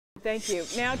Thank you.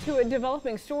 Now to a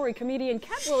developing story. Comedian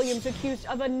Katt Williams accused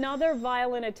of another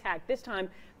violent attack. This time,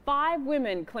 5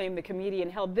 women claim the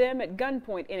comedian held them at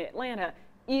gunpoint in Atlanta.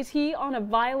 Is he on a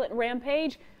violent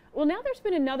rampage? Well, now there's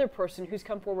been another person who's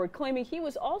come forward claiming he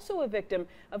was also a victim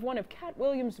of one of Katt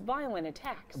Williams' violent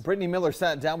attacks. Brittany Miller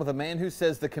sat down with a man who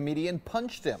says the comedian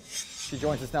punched him. She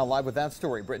joins us now live with that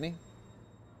story. Brittany?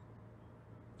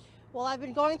 Well, I've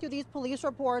been going through these police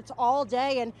reports all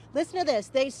day, and listen to this.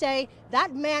 They say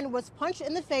that man was punched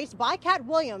in the face by Katt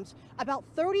Williams about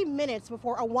 30 minutes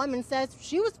before a woman says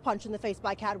she was punched in the face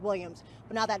by Katt Williams.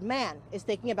 But now that man is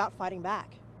thinking about fighting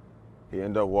back. He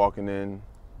ended up walking in.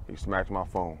 He smacked my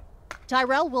phone.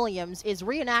 Tyrell Williams is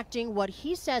reenacting what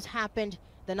he says happened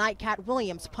the night Katt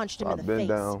Williams punched him in the face. I bent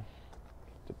down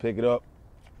to pick it up.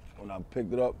 When I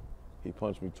picked it up, he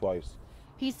punched me twice.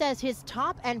 He says his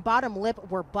top and bottom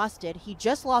lip were busted. He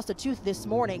just lost a tooth this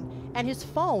morning, and his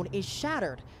phone is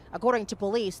shattered. According to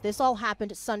police, this all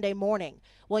happened Sunday morning.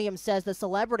 Williams says the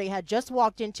celebrity had just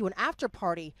walked into an after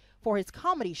party for his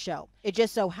comedy show. It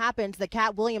just so happens the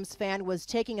Katt Williams fan was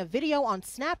taking a video on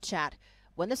Snapchat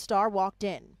when the star walked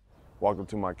in. Walked up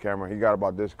to my camera. He got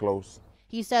about this close.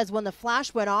 He says when the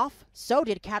flash went off, so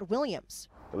did Katt Williams.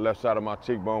 The left side of my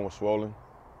cheekbone was swollen.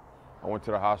 I went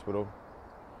to the hospital.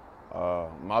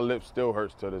 My lip still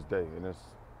hurts to this day, and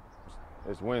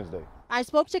it's Wednesday. I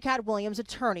spoke to Katt Williams'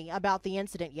 attorney about the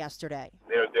incident yesterday.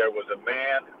 There was a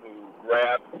man who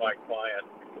grabbed my client,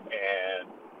 and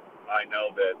I know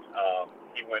that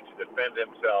he went to defend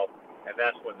himself, and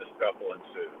that's when the scuffle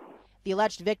ensued. The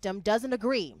alleged victim doesn't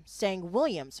agree, saying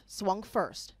Williams swung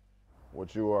first.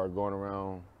 What you are going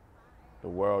around the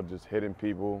world just hitting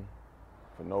people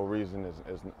for no reason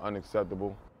is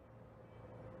unacceptable.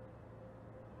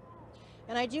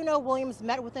 And I do know Williams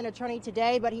met with an attorney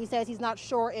today, but he says he's not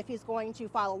sure if he's going to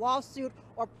file a lawsuit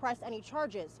or press any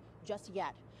charges just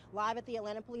yet. Live at the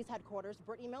Atlanta Police Headquarters,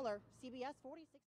 Brittany Miller, CBS 46.